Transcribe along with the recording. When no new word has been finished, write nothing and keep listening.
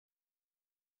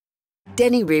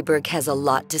Denny Rehberg has a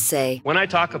lot to say. When I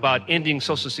talk about ending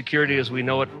Social Security as we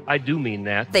know it, I do mean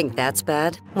that. Think that's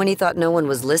bad? When he thought no one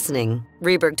was listening,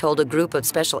 Rehberg told a group of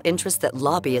special interests that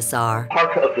lobbyists are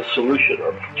part of the solution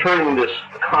of turning this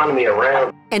economy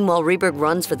around. And while Rehberg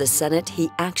runs for the Senate, he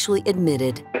actually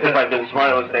admitted, If I've been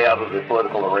smart, I'll stay out of the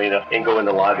political arena and go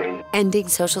into lobbying. ending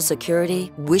Social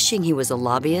Security, wishing he was a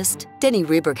lobbyist. Denny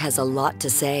Rehberg has a lot to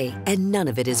say, and none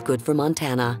of it is good for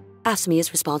Montana. AFSCME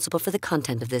is responsible for the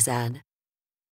content of this ad.